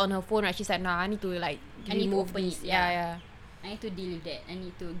bubble on her phone, right? She's like, nah, I need to like I need to remove open this. it, Yeah. I need to deal with that. I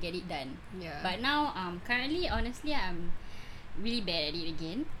need to get it done. Yeah. But now, currently, honestly, I'm really bad at it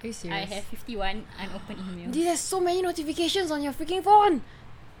again. Are you serious? I have 51 unopened emails. There's so many notifications on your freaking phone.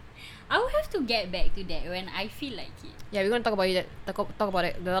 I will have to get back to that when I feel like it. Yeah, we're gonna talk about it. Talk about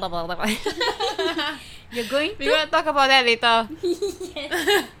it. You're going We're gonna talk about that later.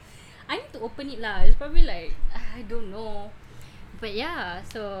 Yes. I need to open it lah. It's probably like, I don't know. But yeah,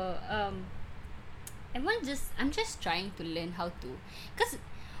 so I'm just trying to learn how to, because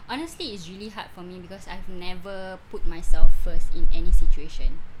honestly, it's really hard for me because I've never put myself first in any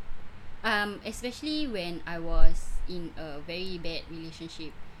situation. Especially when I was in a very bad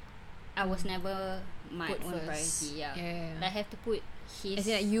relationship, I was never my Put own first. priority. Yeah. Yeah. Like, I have to put his. As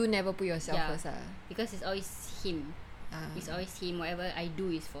in, like, you never put yourself Yeah. first. Because it's always him. It's always him. Whatever I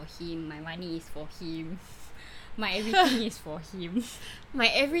do is for him. My money is for him. My everything is for him. My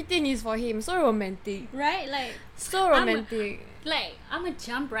everything is for him. So romantic. Right? Like, So romantic. I'ma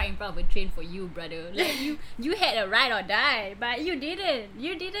jump right in front of a train for you, brother. Like, you had a ride or die, but you didn't.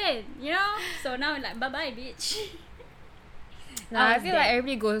 You know. So now, like, bye bye, bitch. I was feel like dead.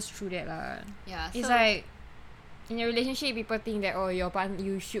 everybody goes through that lah. Yeah. It's so, like in a relationship, people think that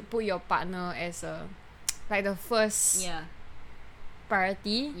you should put your partner as a like the first yeah,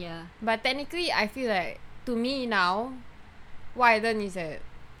 priority. yeah, But technically, I feel like to me now, what I done is that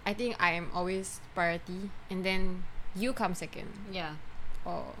I think I am always priority, and then you come second yeah.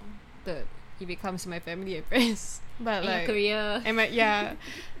 or third. It becomes my family and friends. But And like your career. and my yeah.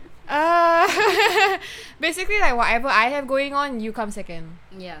 Basically, like whatever I have going on, you come second.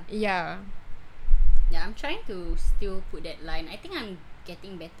 Yeah. Yeah. Yeah, I'm trying to still put that line. I think I'm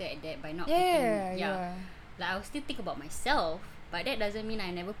getting better at that by not Yeah, putting, yeah. Like, I'll still think about myself, but that doesn't mean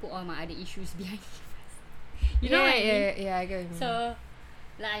I never put all my other issues behind me first. You know what I mean? Yeah, I get what you mean. So,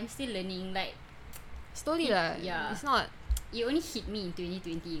 like, I'm still learning. Like, slowly lah. yeah. It's not. it only hit me in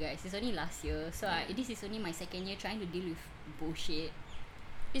 2020, guys. It's only last year. So, this is only my second year trying to deal with bullshit.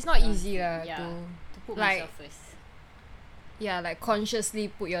 It's not easy lah Yeah. to To put like, myself first. like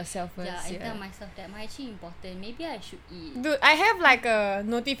consciously put yourself first. Yeah, and tell myself that my actually important. Maybe I should eat. Dude, I have like a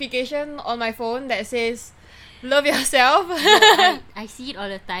notification on my phone that says, "Love yourself." I see it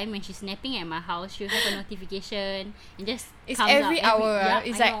all the time when she's napping at my house. She'll have a notification and just It's comes every up hour. Yeah,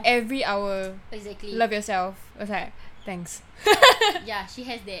 It's I like know. every hour. Exactly. Love yourself. I was like, thanks. Yeah, she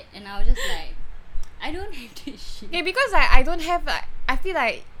has that, and I was just like, I don't have this shit. Yeah, because I don't have like, I feel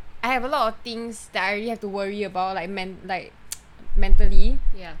like I have a lot of things that I really have to worry about, like mentally.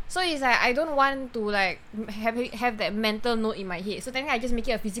 Yeah. So it's like I don't want to like have that mental note in my head. So then I just make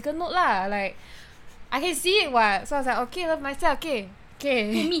it a physical note lah. Like I can see it what. So I was like, okay, love myself. Okay.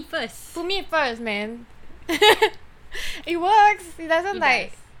 Put me first. Put me first, man. It works. It doesn't It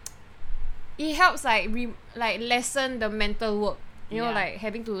like. does. It helps like lessen the mental work. You know, Yeah. like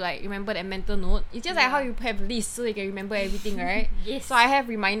having to like remember that mental note. It's just like how you have lists so you can remember everything, right? Yes. So I have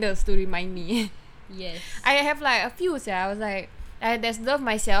reminders to remind me. Yes. I have like a few. I was like, there's love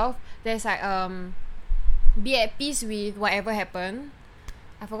myself. There's like be at peace with whatever happened.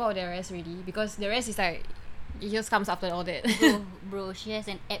 I forgot what the rest already because the rest is like it just comes after all that. Bro, she has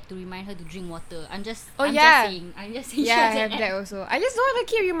an app to remind her to drink water. I'm just Oh, yeah. saying. I'm just Yeah, saying. she I has have an that app. also. I just don't want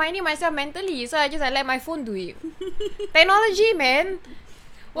to keep reminding myself mentally, so I just let my phone do it. Technology, man.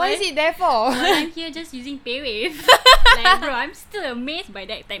 What is it there for? Well, I'm here just using PayWave. Like, bro, I'm still amazed by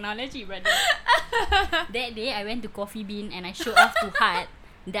that technology, brother. That day, I went to Coffee Bean and I showed off to Hart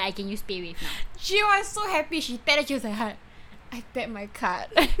that I can use PayWave now. She was so happy. She tapped. She was like, I tapped my card.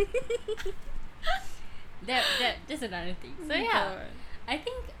 That's another thing. So yeah, I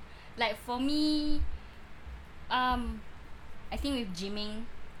think like for me, I think with gymming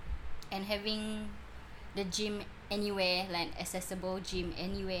and having the gym anywhere, like accessible gym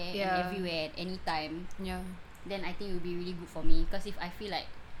anywhere Yeah. and everywhere at any time, Yeah. then I think it will be really good for me. Because if I feel like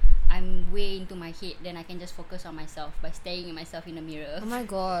I'm way into my head, then I can just focus on myself by staring at myself in the mirror. Oh my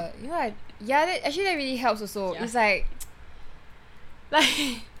god. You know, that really helps also. Yeah. It's like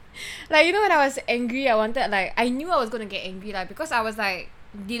like you know when I was angry, I knew I was gonna get angry because I was like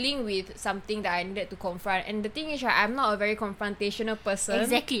dealing with something that I needed to confront. And the thing is, right, I'm not a very confrontational person.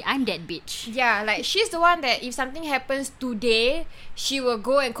 Exactly, I'm that bitch. Yeah, like she's the one that if something happens today, she will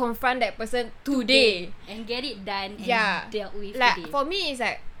go and confront that person today. And get it done and Yeah. dealt with Like today. for me, it's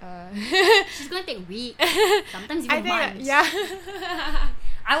like She's gonna take weeks, sometimes I even think months. yeah.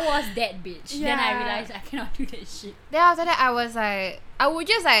 I was that bitch. Then I Yeah. realized I cannot do that shit. Then after that, I would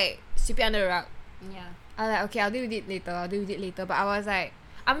just like sweep it under the rug. Yeah. I was like, okay, I'll deal with it later. But I was like,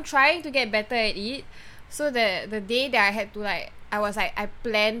 I'm trying to get better at it. So the day that I had to like, I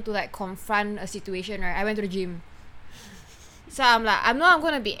planned to like confront a situation, right? I went to the gym. So I'm like, I'm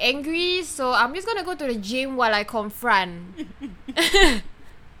gonna be angry, so I'm just gonna go to the gym while I confront.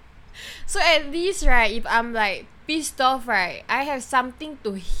 So at least, right, if I'm like pissed off, right, I have something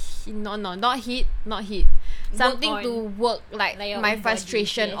to not hit. Something on. to work like Like your my own body,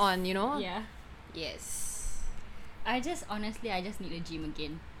 frustration yes. on, you know? Yeah. Yes. I just need a gym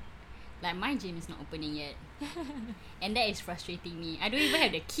again. Like, my gym is not opening yet. And that is frustrating me. I don't even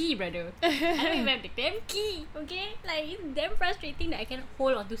have the key, brother. I don't even have the damn key, okay? Like, it's damn frustrating that I cannot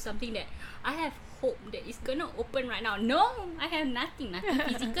hold on to something that I have hope that it's gonna open right now. No, I have nothing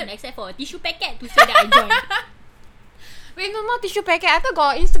physical except for a tissue packet to say that I joined. Wait, no tissue packet. I thought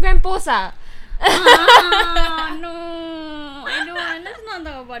got Instagram post No, I don't want. Let's not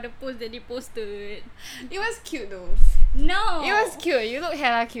talk about the post that they posted. It was cute though. No, It was cute. You look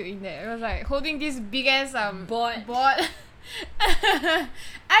hella cute in there. It was like holding this big ass Board.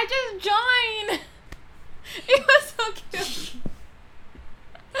 I just joined. It was so cute.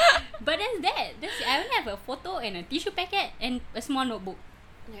 But that's it. I only have a photo and a tissue packet and a small notebook.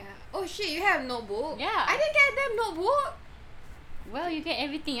 Yeah. Oh shit, you have notebook? Yeah. I didn't get them notebook. Well, you get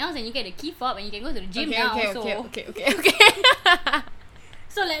everything else and you get the key fob and you can go to the gym now. Okay.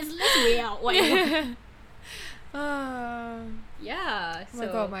 So let's weigh out what you want. Yeah. Oh my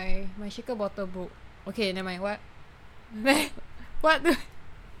god, my shaker bottle broke. Okay, never mind. What? What?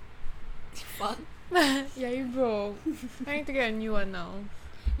 Fuck. Yeah, you broke. I need to get a new one now.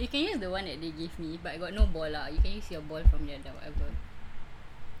 You can use the one that they give me, but I got no ball lah. You can use your ball from the other, whatever.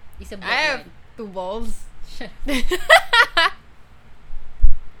 It's a ball I have one. 2 balls.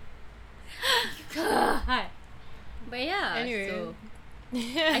 God. But yeah, Anyway. so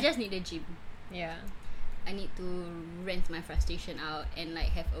I just need the gym. Yeah. I need to rent my frustration out and like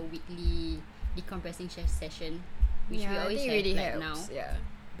have a weekly decompressing session, which we I always think have it really like helps. now. Yeah.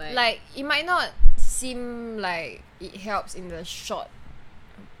 But Like it might not seem like it helps in the short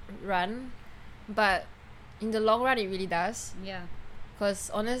run, but in the long run it really does. yeah, Cause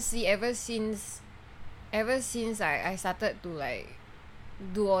honestly, ever since I started to like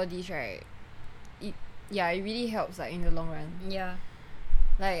do all this, right, it really helps like in the long run. yeah.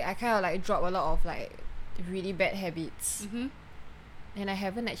 Like I kind of like drop a lot of like really bad habits, and I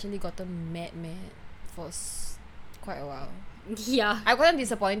haven't actually gotten mad for quite a while. Yeah. I've gotten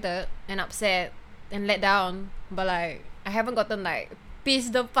disappointed and upset and let down, but like I haven't gotten like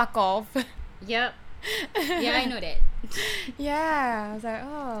pissed the fuck off. Yep. Yeah, I know that. Yeah, I was like,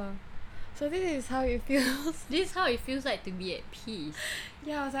 oh, so this is how it feels. This is how it feels like to be at peace.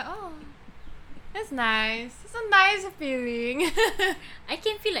 Yeah, I was like, oh, that's nice. It's a nice feeling. I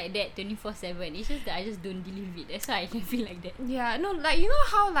can feel like that 24/7. It's just that I just don't deal with it. That's why I can feel like that. Yeah, no, like you know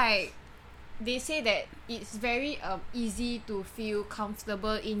how like they say that it's very easy to feel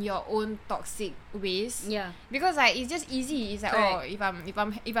comfortable in your own toxic ways. Yeah. Because like it's just easy. It's like, Correct. oh,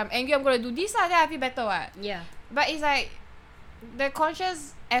 if I'm angry, I'm gonna do this then I feel better. What? Yeah. But it's like the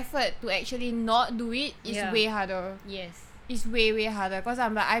conscious effort to actually not do it is Yeah. way harder. Yes. It's way harder. Cause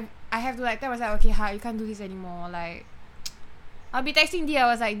I'm like I have to like tell myself, okay, you can't do this anymore. Like I'll be texting Dia. I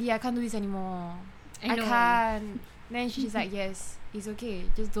was like, Dia, I can't do this anymore. I know. can't. Then she's like, yes, it's okay.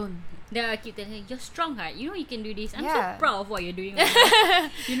 Just don't. Then I keep telling her, you're strong, right? You know you can do this. I'm Yeah. so proud of what you're doing right now.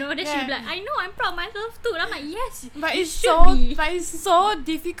 You know, then she'll be Yeah. like, I know, I'm proud of myself too. And I'm like, yes. But you it's should be. but it's so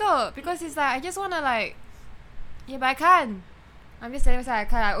difficult because it's like I just wanna like, yeah, but I can't. I'm just telling myself I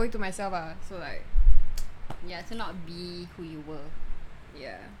can't. I owe it to myself. So like, Yeah, to not be who you were.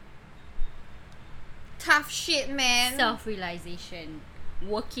 yeah. Tough shit, man. Self-realization.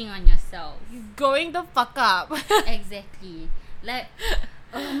 Working on yourself. Going the fuck up. Exactly. Like,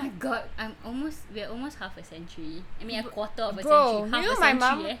 oh my god, we're almost half a century. I mean, a quarter of a Bro, century. Half you know a my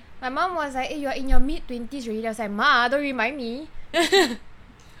century, mom. My mom was like, "Hey, you're in your mid-20s already." I was like, "Ma, don't remind me."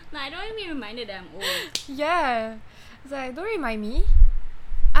 No, I don't want to be reminded that I'm old. Yeah, I was like, "Don't remind me."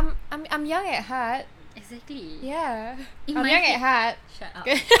 I'm young at heart. Exactly. Yeah, In I'm my young head- at heart. Shut up.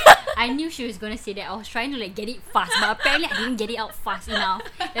 I knew she was gonna say that. I was trying to like get it fast, but apparently I didn't get it out fast enough.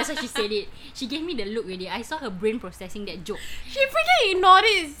 That's why she said it. She gave me the look already. I saw her brain processing that joke. She freaking ignored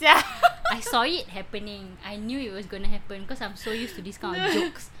it, yeah. I saw it happening. I knew it was gonna happen because I'm so used to this kind of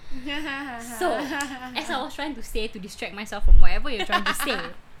jokes. So, as I was trying to say to distract myself from whatever you're trying to say,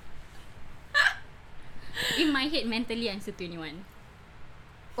 in my head, mentally, I'm still 21.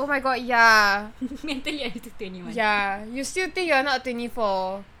 Oh my god, yeah. Mentally, I'm still 21. Yeah, you still think you're not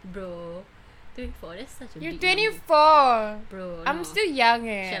 24. Bro, 24, that's such a You're big number. 24. Bro, I'm no. still young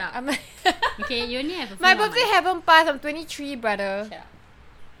eh. Shut up. I'm Okay, you only have a few my more birthday months. haven't passed. I'm 23, brother. Shut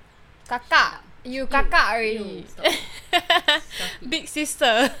up. Kakak. You kakak already. Ew, stop. Stop it. Big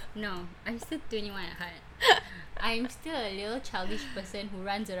sister. No, I'm still 21 at heart. I'm still a little childish person who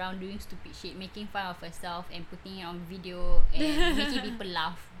runs around doing stupid shit, making fun of herself and putting it on video and making people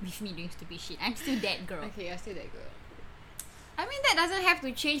laugh with me doing stupid shit. I'm still that girl. Okay, you're still that girl. I mean, that doesn't have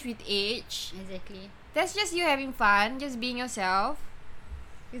to change with age. Exactly. That's just you having fun, just being yourself.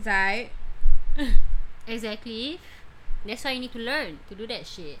 It's right. Exactly. That's why you need to learn to do that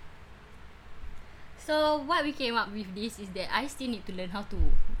shit. So what we came up with this is that I still need to learn how to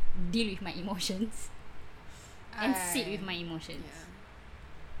deal with my emotions and sit with my emotions.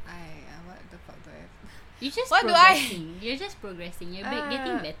 Yeah. What the fuck do I have? You're just What do I- progressing. You're just progressing. You're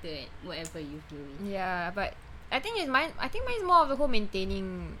getting better at whatever you do. Yeah, but I think mine is more of the whole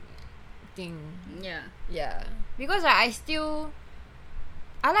maintaining thing. Yeah. Yeah. Because I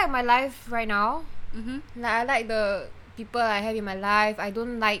like my life right now. Like I like the people I have in my life. I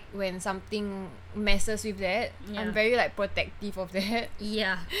don't like when something messes with that. Yeah. I'm very like protective of that.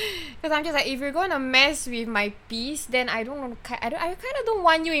 Yeah. Because I'm just like, if you're gonna mess with my peace, then I kind of don't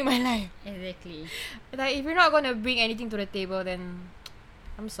want you in my life. Exactly. Like if you're not gonna bring anything to the table, then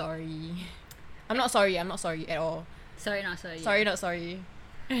I'm sorry. I'm not sorry at all. Sorry, not sorry. Sorry, not sorry.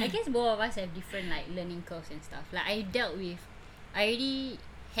 I guess both of us have different like learning curves and stuff. Like I already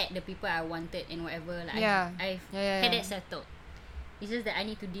had the people I wanted and whatever. Like I've had it settled. It's just that I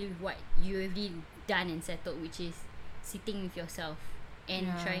need to deal with what you already done and settled, which is sitting with yourself and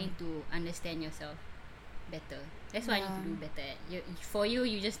trying to understand yourself better. That's what I need to do better at. For you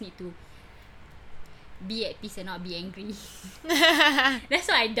just need to be at peace and not be angry. That's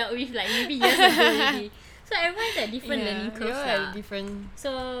what I dealt with like maybe years ago already. So everyone's at different learning curves lah. Different. So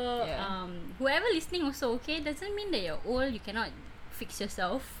whoever listening also, okay, doesn't mean that you're old, you cannot fix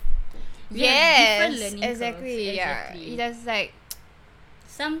yourself. You have different learning exactly. curves. Yeah, Exactly. it does like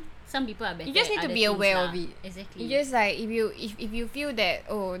Some people are better. you just at need to other be things aware lah. of it. Exactly. You just like if you feel that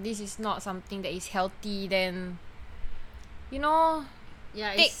this is not something that is healthy, then take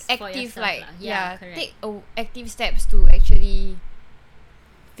it's for active yourself like lah. Correct. take active steps to actually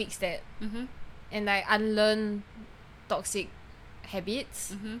fix that and like unlearn toxic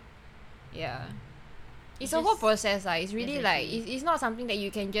habits. Yeah. It's a whole process lah. It's really like it's not something that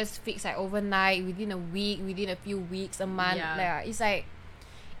you can just fix like overnight, within a week, within a few weeks, a month. Yeah. Like, it's like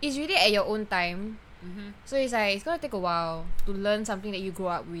it's really at your own time. So it's like it's gonna take a while to learn something that you grew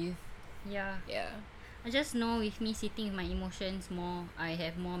up with. Yeah. Yeah. I just know with me sitting with my emotions more, I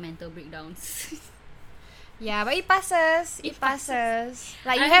have more mental breakdowns. Yeah, but it passes. It passes.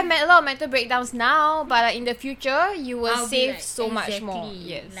 Like you I- have a lot of mental breakdowns now, but like in the future you will I'll be save like, so much more. exactly.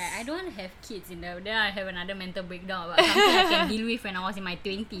 Yes. Like I don't have kids in there. Then I have another mental breakdown about something I can deal with when I was in my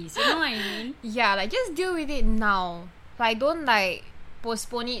 20s. You know what I mean? Yeah, like just deal with it now. Like don't like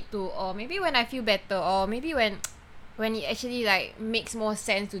postpone it to or maybe when I feel better or maybe when it actually like makes more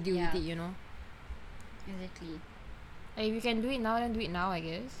sense to deal with it, you know. Exactly. Like if you can do it now, then do it now, I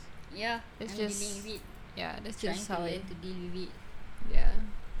guess. Yeah. It's I'm just dealing with it. Yeah, that's Trying just to how learn it. to deal with it Yeah.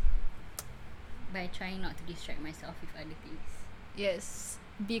 by trying not to distract myself with other things. Yes.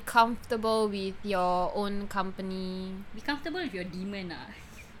 Be comfortable with your own company. Be comfortable with your demon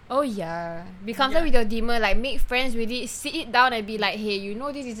Oh yeah. Be comfortable with your demon. Like make friends with it. Sit it down and be like, hey, you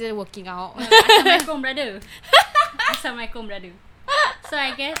know this isn't working out. Assalamualaikum brother. Assalamualaikum brother. So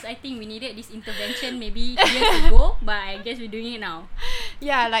I think we needed this intervention maybe years ago, but I guess we're doing it now.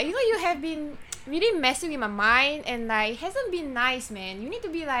 Yeah, like you have been really messing with my mind and like it hasn't been nice, man. You need to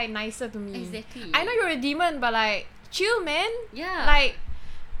be like nicer to me. Exactly. I know you're a demon, but like chill, man. Yeah. Like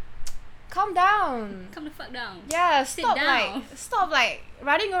calm down. Come the fuck down. Yeah, Sit stop down. like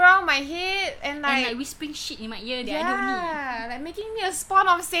running around my head and And like like whispering shit in my ear that I don't need. yeah, like making me a spawn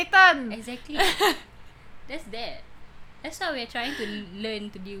of Satan. Exactly. That's that. That's what we're trying to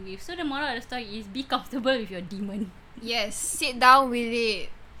learn to deal with. So the moral of the story is be comfortable with your demon. Yes, sit down with it.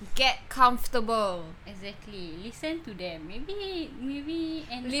 Get comfortable. Exactly. Listen to them. Maybe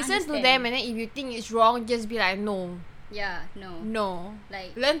and Listen to understand. them, and then if you think it's wrong, just be like no. Yeah, no. No.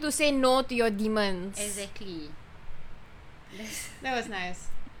 Like Learn to say no to your demons. exactly. That was nice.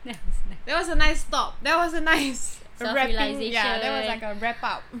 That was nice. That was a nice stop. That was a nice wrapping. Self-realization. Yeah, that was like a wrap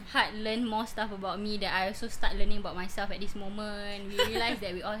up. Hard learn more stuff about me that I also start learning about myself at this moment. We realize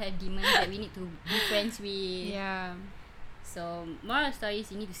that we all have demons that we need to be friends with. Yeah. So moral of the story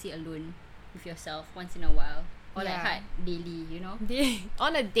is you need to sit alone with yourself once in a while. Or like Yeah. hard daily, you know?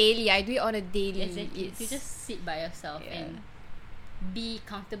 On a daily. I do it on a daily. Exactly. It's, You just sit by yourself Yeah. and be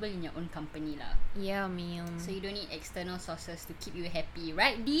comfortable in your own company lah. yeah, man. So you don't need external sources to keep you happy.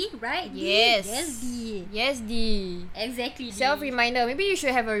 Right, D? Right, D? Yes. Yes, D. Yes, D. Exactly, D. Self reminder. Maybe you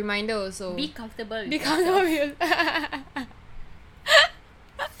should have a reminder also. Be comfortable with Be yourself. comfortable with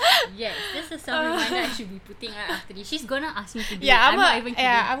Yes, that's a self-reminder I should be putting right after this. She's gonna ask me to do Yeah, it. I'm not even kidding.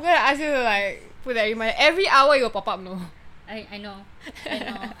 yeah, I'm gonna ask you to like put that reminder. Every hour it will pop up, no? I know.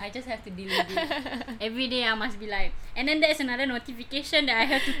 I just have to deal with it. Every day I must be like, and then there's another notification that I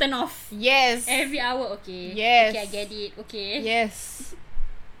have to turn off. Yes. Every hour, okay. Yes. Okay, I get it. Okay. Yes.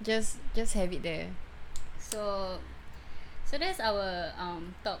 Just have it there. So that's our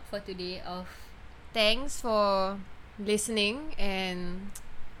talk for today of thanks for listening and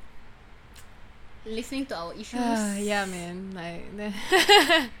listening to our issues. yeah, man.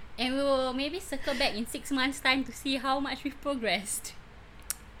 And we will maybe circle back in 6 months' time to see how much we've progressed.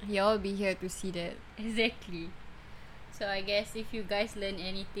 Y'all be here to see that. Exactly. So I guess if you guys learn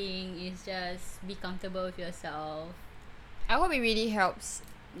anything, is just be comfortable with yourself. I hope it really helps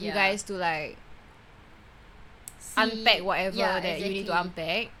you guys to like unpack whatever that you need to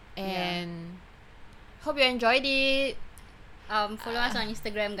unpack. And hope you enjoyed it. Follow us on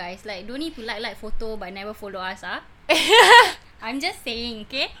Instagram, guys. Like, don't need to like photo but never follow us, I'm just saying,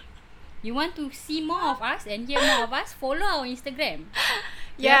 okay? You want to see more of us and hear more of us, follow our Instagram.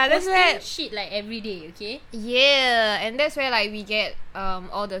 Yeah, that's where shit like every day, okay? Yeah, and that's where like we get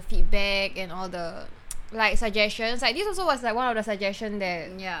all the feedback and all the like suggestions. Like this also was like one of the suggestions that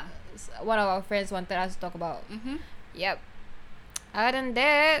one of our friends wanted us to talk about. Yep. Other than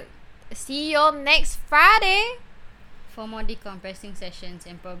that, see you all next Friday for more decompressing sessions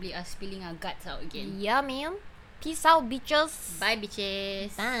and probably us spilling our guts out again. Yeah, man. Peace out, bitches. Bye,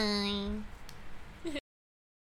 bitches. Bye.